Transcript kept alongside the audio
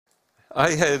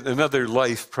I had another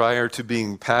life prior to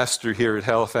being pastor here at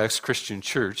Halifax Christian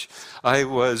Church. I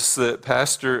was the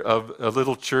pastor of a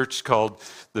little church called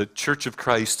the Church of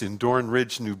Christ in Dorn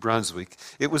Ridge, New Brunswick.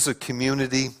 It was a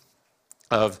community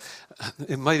of,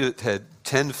 it might have had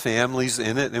 10 families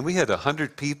in it, and we had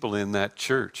 100 people in that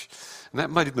church. And that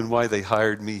might have been why they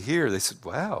hired me here. They said,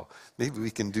 wow, maybe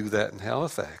we can do that in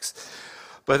Halifax.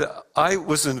 But I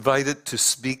was invited to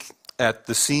speak at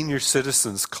the Senior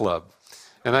Citizens Club.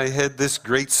 And I had this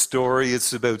great story.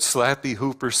 It's about Slappy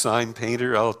Hooper, sign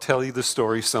painter. I'll tell you the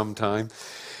story sometime.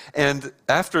 And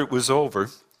after it was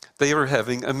over, they were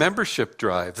having a membership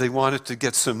drive. They wanted to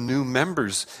get some new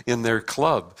members in their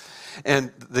club.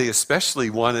 And they especially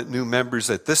wanted new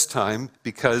members at this time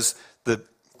because the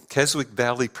Keswick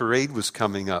Valley Parade was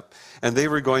coming up. And they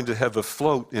were going to have a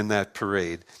float in that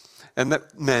parade. And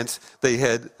that meant they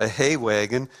had a hay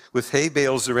wagon with hay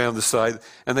bales around the side,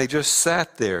 and they just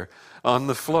sat there on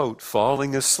the float,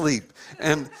 falling asleep.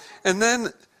 And then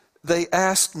they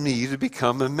asked me to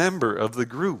become a member of the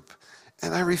group.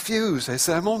 And I refused. I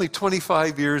said, I'm only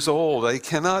 25 years old. I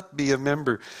cannot be a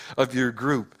member of your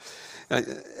group.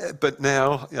 But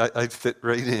now I fit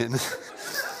right in.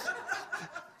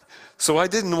 So I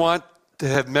didn't want to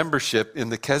have membership in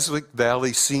the Keswick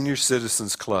Valley Senior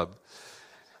Citizens Club.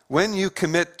 When you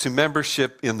commit to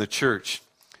membership in the church,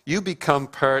 you become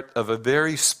part of a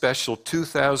very special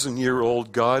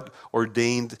 2,000-year-old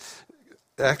God-ordained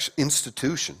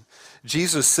institution.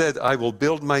 Jesus said, I will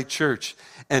build my church,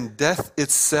 and death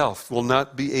itself will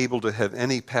not be able to have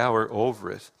any power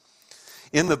over it.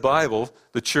 In the Bible,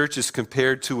 the church is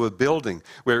compared to a building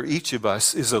where each of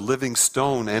us is a living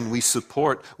stone and we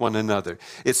support one another.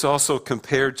 It's also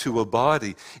compared to a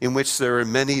body in which there are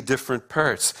many different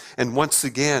parts, and once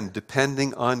again,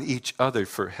 depending on each other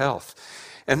for health.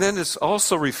 And then it's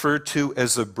also referred to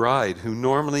as a bride who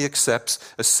normally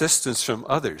accepts assistance from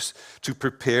others to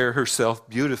prepare herself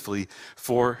beautifully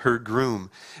for her groom.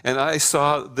 And I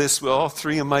saw this, all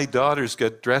three of my daughters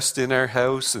got dressed in our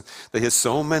house, and they had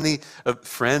so many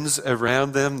friends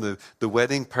around them, the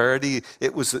wedding party.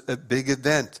 It was a big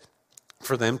event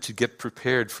for them to get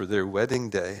prepared for their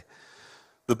wedding day.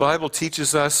 The Bible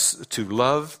teaches us to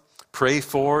love, pray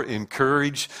for,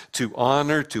 encourage, to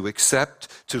honor, to accept,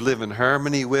 to live in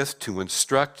harmony with, to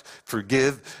instruct,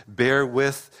 forgive, bear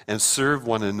with, and serve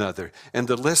one another. And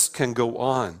the list can go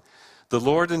on. The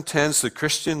Lord intends the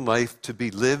Christian life to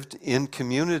be lived in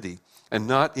community and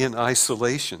not in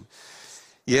isolation.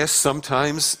 Yes,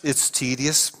 sometimes it's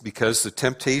tedious because the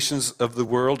temptations of the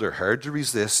world are hard to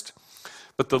resist.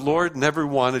 But the Lord never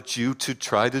wanted you to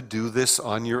try to do this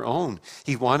on your own.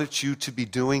 He wanted you to be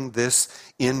doing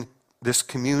this in this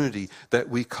community that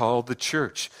we call the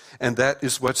church. And that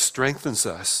is what strengthens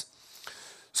us.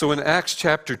 So in Acts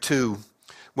chapter 2,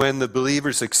 when the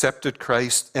believers accepted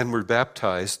Christ and were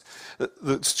baptized,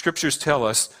 the scriptures tell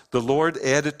us the Lord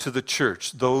added to the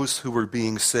church those who were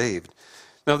being saved.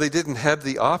 Now, they didn't have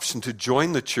the option to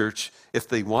join the church if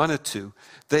they wanted to.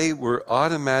 They were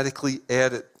automatically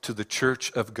added to the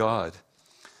church of God.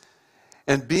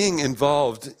 And being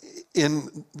involved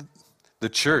in the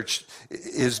church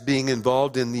is being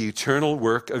involved in the eternal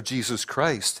work of Jesus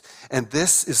Christ. And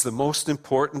this is the most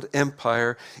important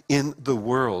empire in the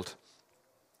world.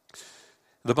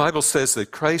 The Bible says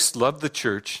that Christ loved the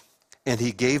church and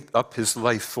he gave up his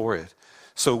life for it.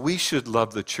 So we should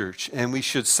love the church and we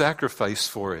should sacrifice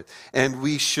for it. And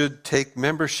we should take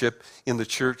membership in the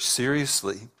church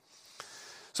seriously.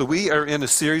 So we are in a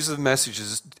series of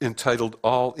messages entitled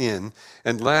All In.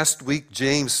 And last week,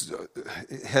 James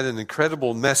had an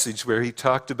incredible message where he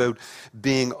talked about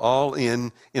being all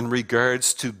in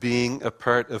regards to being a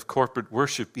part of corporate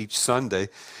worship each Sunday.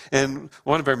 And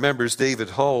one of our members,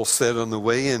 David Hall, said on the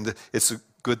way in, it's a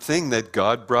good thing that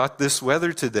God brought this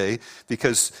weather today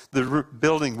because the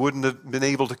building wouldn't have been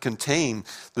able to contain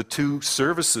the two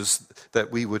services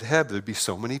that we would have. There'd be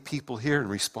so many people here in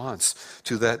response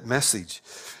to that message.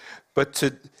 But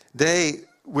today,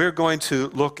 we're going to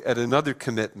look at another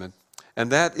commitment,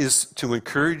 and that is to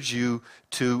encourage you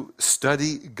to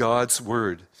study God's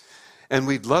Word. And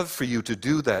we'd love for you to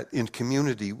do that in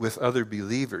community with other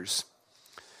believers.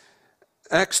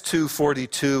 Acts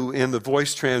 2:42 in the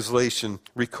Voice translation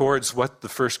records what the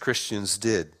first Christians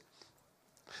did.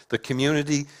 The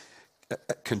community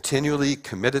continually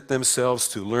committed themselves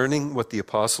to learning what the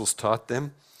apostles taught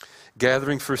them,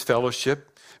 gathering for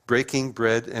fellowship, breaking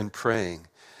bread, and praying.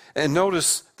 And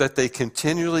notice that they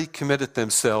continually committed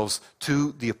themselves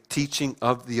to the teaching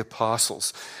of the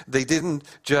apostles. They didn't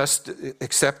just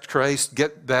accept Christ,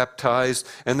 get baptized,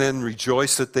 and then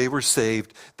rejoice that they were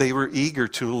saved. They were eager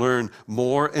to learn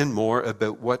more and more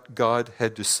about what God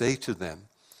had to say to them.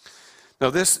 Now,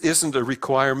 this isn't a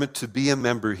requirement to be a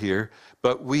member here,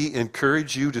 but we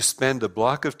encourage you to spend a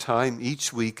block of time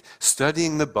each week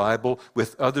studying the Bible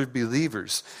with other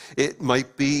believers. It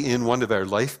might be in one of our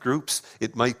life groups.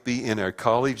 It might be in our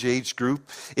college age group.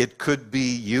 It could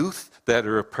be youth that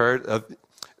are a part of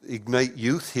Ignite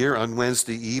Youth here on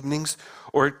Wednesday evenings.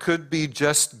 Or it could be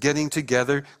just getting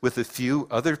together with a few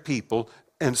other people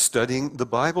and studying the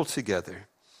Bible together.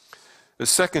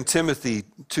 2 Timothy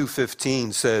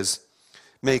 2:15 says,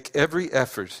 "Make every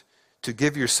effort to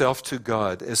give yourself to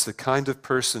God as the kind of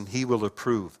person He will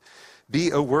approve.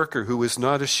 Be a worker who is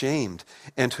not ashamed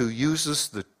and who uses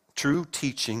the true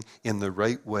teaching in the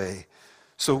right way."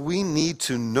 So we need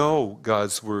to know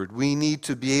God's word. We need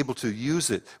to be able to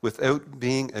use it without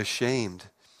being ashamed.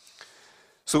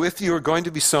 So if you are going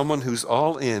to be someone who's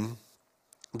all in,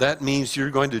 that means you're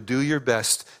going to do your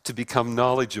best to become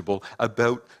knowledgeable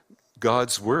about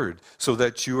God's word so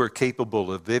that you are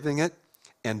capable of living it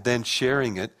and then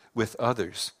sharing it with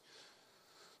others.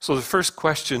 So the first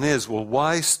question is, well,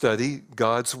 why study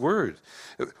God's word?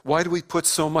 Why do we put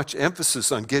so much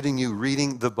emphasis on getting you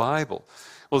reading the Bible?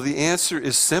 Well, the answer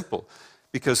is simple,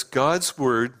 because God's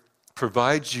word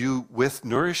provides you with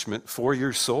nourishment for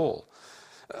your soul.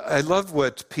 I love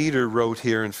what Peter wrote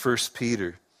here in 1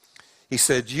 Peter. He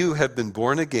said, "You have been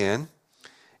born again,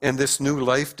 and this new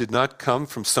life did not come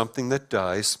from something that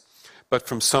dies, but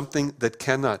from something that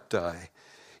cannot die.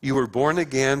 You were born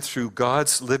again through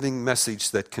God's living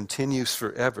message that continues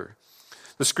forever.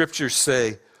 The scriptures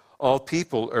say, 'All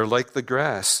people are like the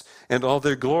grass, and all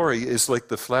their glory is like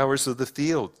the flowers of the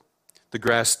field. The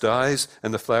grass dies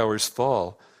and the flowers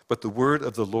fall, but the word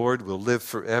of the Lord will live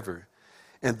forever.'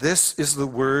 And this is the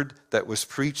word that was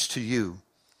preached to you.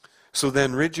 So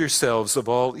then rid yourselves of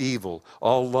all evil,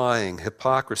 all lying,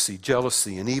 hypocrisy,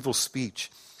 jealousy, and evil speech.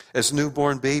 As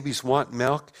newborn babies want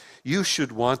milk, you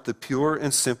should want the pure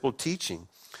and simple teaching.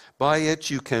 By it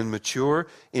you can mature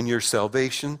in your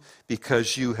salvation,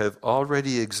 because you have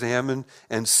already examined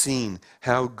and seen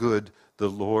how good the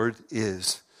Lord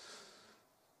is."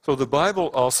 So the Bible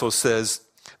also says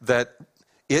that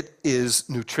it is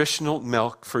nutritional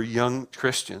milk for young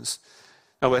Christians.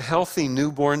 Now, a healthy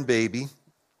newborn baby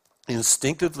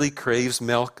instinctively craves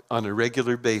milk on a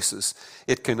regular basis.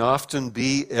 It can often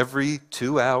be every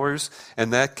 2 hours,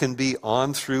 and that can be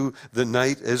on through the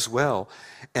night as well.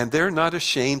 And they're not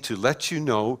ashamed to let you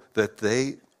know that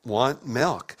they want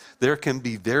milk. There can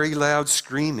be very loud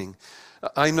screaming.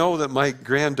 I know that my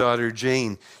granddaughter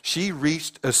Jane, she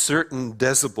reached a certain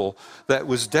decibel that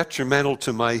was detrimental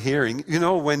to my hearing. You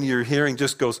know, when your hearing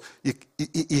just goes, you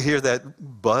hear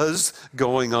that buzz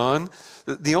going on.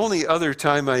 The only other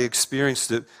time I experienced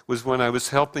it was when I was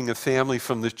helping a family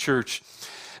from the church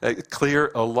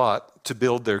clear a lot to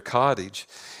build their cottage.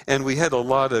 And we had a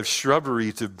lot of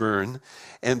shrubbery to burn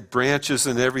and branches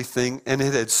and everything, and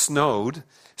it had snowed.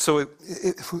 So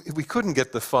we couldn't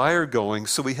get the fire going,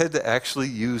 so we had to actually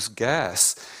use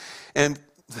gas. And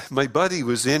my buddy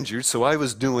was injured, so I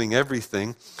was doing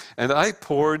everything. And I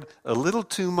poured a little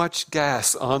too much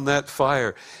gas on that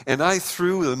fire. And I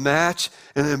threw the match,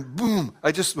 and then boom,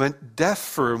 I just went deaf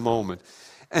for a moment.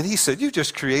 And he said, "You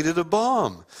just created a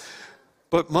bomb."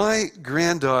 But my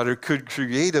granddaughter could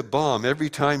create a bomb every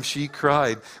time she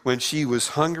cried, when she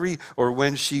was hungry or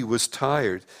when she was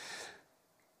tired.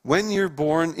 When you're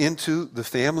born into the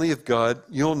family of God,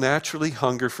 you'll naturally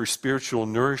hunger for spiritual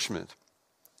nourishment.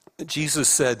 Jesus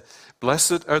said,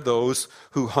 "Blessed are those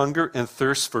who hunger and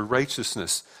thirst for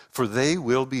righteousness, for they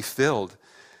will be filled."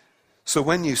 So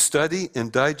when you study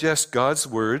and digest God's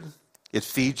word, it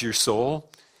feeds your soul,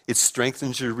 it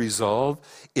strengthens your resolve,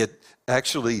 it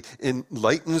actually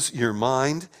enlightens your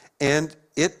mind, and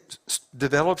it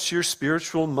develops your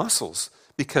spiritual muscles,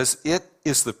 because it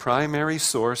is the primary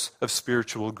source of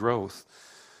spiritual growth.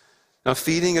 Now,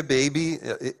 feeding a baby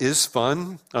is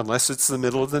fun, unless it's the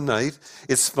middle of the night.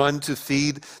 It's fun to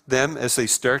feed them as they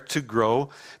start to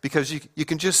grow, because you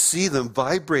can just see them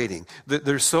vibrating.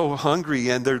 They're so hungry,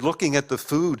 and they're looking at the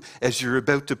food as you're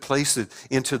about to place it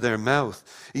into their mouth.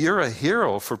 You're a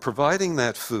hero for providing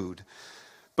that food.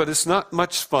 But it's not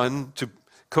much fun to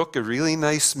cook a really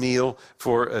nice meal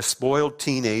for a spoiled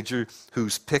teenager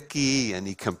who's picky and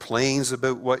he complains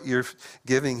about what you're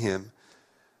giving him.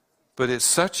 But it's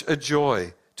such a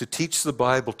joy to teach the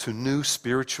Bible to new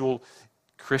spiritual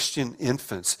Christian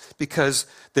infants, because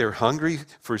they're hungry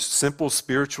for simple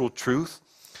spiritual truth.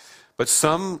 But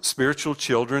some spiritual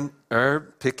children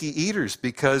are picky eaters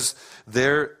because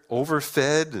they're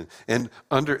overfed and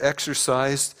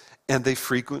under-exercised, and they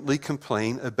frequently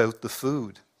complain about the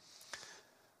food.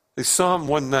 Psalm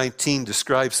 119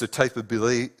 describes the type of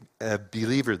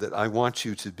believer that I want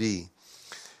you to be.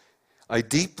 I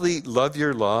deeply love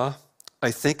your law.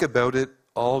 I think about it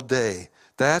all day.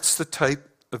 That's the type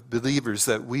of believers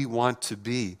that we want to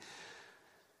be.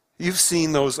 You've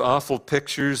seen those awful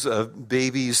pictures of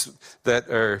babies that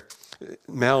are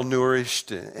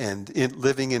malnourished and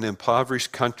living in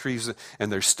impoverished countries,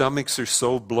 and their stomachs are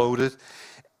so bloated.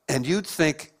 And you'd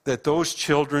think that those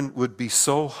children would be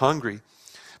so hungry.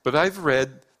 But I've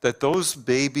read that those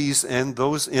babies and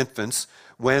those infants,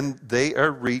 when they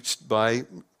are reached by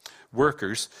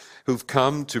workers who've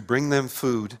come to bring them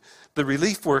food, the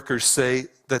relief workers say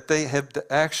that they have to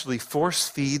actually force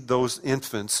feed those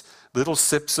infants little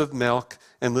sips of milk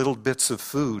and little bits of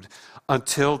food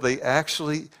until they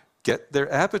actually get their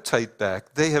appetite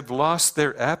back. They have lost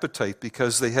their appetite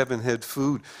because they haven't had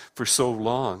food for so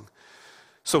long.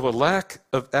 So a lack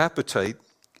of appetite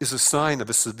is a sign of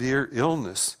a severe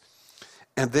illness.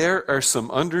 And there are some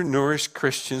undernourished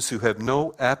Christians who have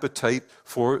no appetite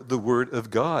for the Word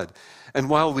of God. And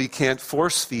while we can't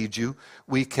force feed you,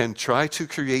 we can try to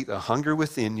create a hunger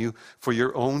within you for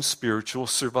your own spiritual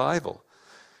survival.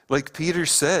 Like Peter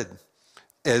said,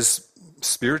 as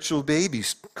spiritual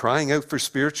babies crying out for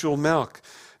spiritual milk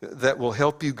that will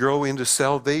help you grow into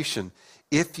salvation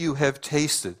if you have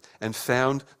tasted and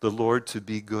found the Lord to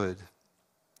be good.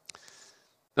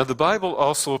 Now, the Bible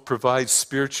also provides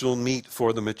spiritual meat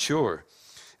for the mature,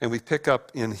 and we pick up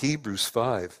in Hebrews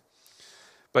 5.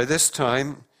 By this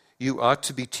time, you ought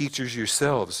to be teachers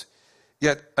yourselves.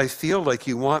 Yet I feel like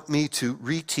you want me to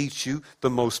reteach you the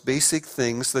most basic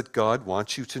things that God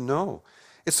wants you to know.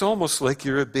 It's almost like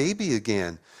you're a baby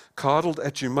again, coddled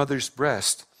at your mother's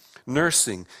breast,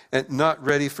 nursing and not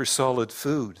ready for solid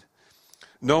food.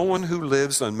 No one who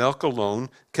lives on milk alone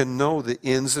can know the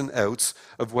ins and outs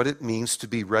of what it means to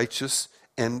be righteous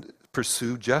and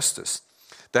pursue justice.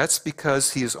 That's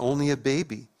because he is only a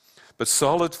baby. But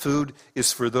solid food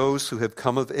is for those who have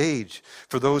come of age,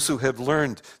 for those who have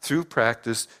learned through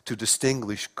practice to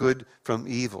distinguish good from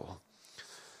evil.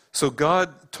 So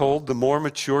God told the more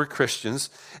mature Christians,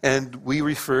 and we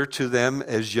refer to them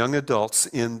as young adults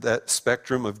in that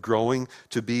spectrum of growing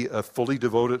to be a fully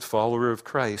devoted follower of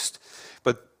Christ.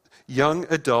 But young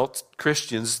adult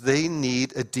Christians, they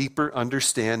need a deeper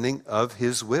understanding of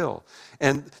His will.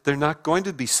 And they're not going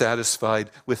to be satisfied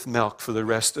with milk for the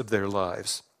rest of their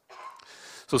lives.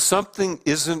 So something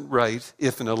isn't right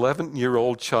if an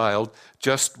 11-year-old child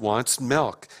just wants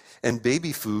milk and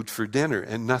baby food for dinner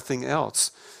and nothing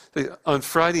else. On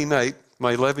Friday night,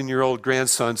 my 11-year-old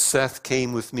grandson Seth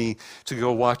came with me to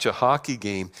go watch a hockey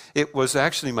game. It was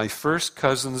actually my first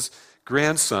cousin's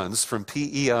grandsons from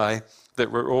PEI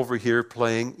that were over here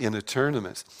playing in a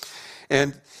tournament.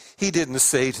 And he didn't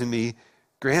say to me,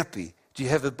 "Grampy, do you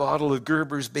have a bottle of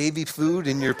Gerber's baby food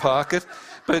in your pocket?"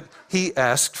 But he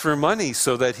asked for money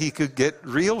so that he could get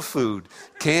real food,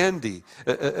 candy,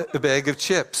 a bag of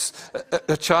chips,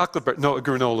 a chocolate bar, no, a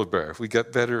granola bar. We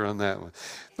got better on that one.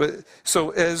 But so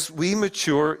as we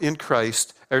mature in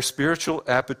Christ, our spiritual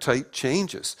appetite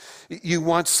changes. You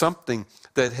want something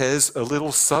that has a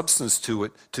little substance to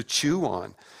it to chew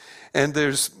on. And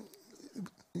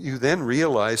you then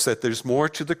realize that there's more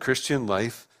to the Christian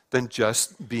life than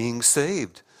just being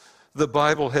saved. The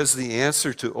Bible has the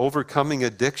answer to overcoming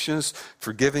addictions,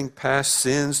 forgiving past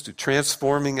sins, to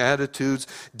transforming attitudes,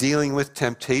 dealing with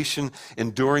temptation,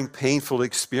 enduring painful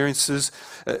experiences,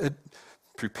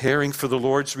 preparing for the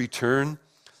Lord's return.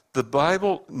 The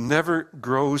Bible never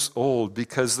grows old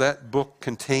because that book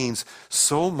contains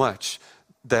so much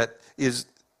that is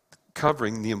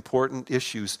covering the important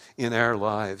issues in our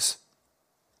lives.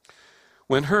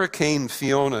 When Hurricane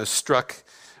Fiona struck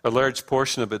a large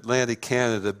portion of Atlantic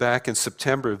Canada back in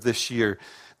September of this year,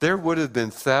 there would have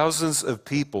been thousands of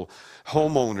people,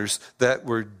 homeowners, that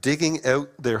were digging out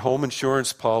their home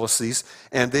insurance policies,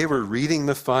 and they were reading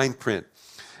the fine print.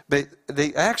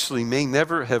 They actually may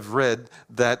never have read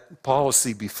that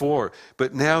policy before,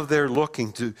 but now they're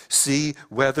looking to see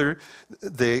whether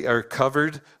they are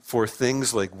covered for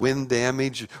things like wind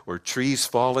damage or trees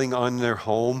falling on their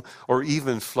home or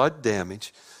even flood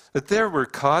damage. That there were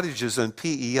cottages on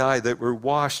PEI that were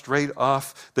washed right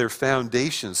off their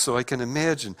foundations, so I can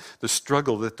imagine the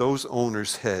struggle that those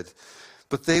owners had.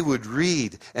 But they would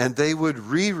read and they would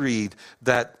reread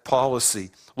that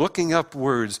policy, looking up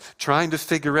words, trying to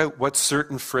figure out what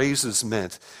certain phrases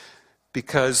meant,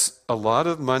 because a lot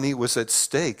of money was at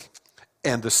stake.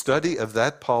 and the study of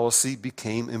that policy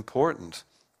became important.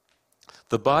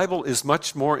 The Bible is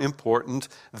much more important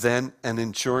than an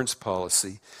insurance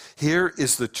policy. Here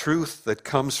is the truth that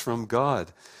comes from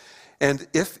God. And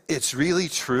if it's really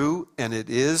true, and it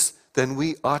is, then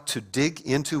we ought to dig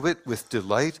into it with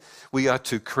delight. We ought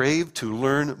to crave to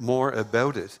learn more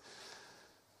about it.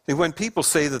 And when people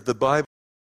say that the Bible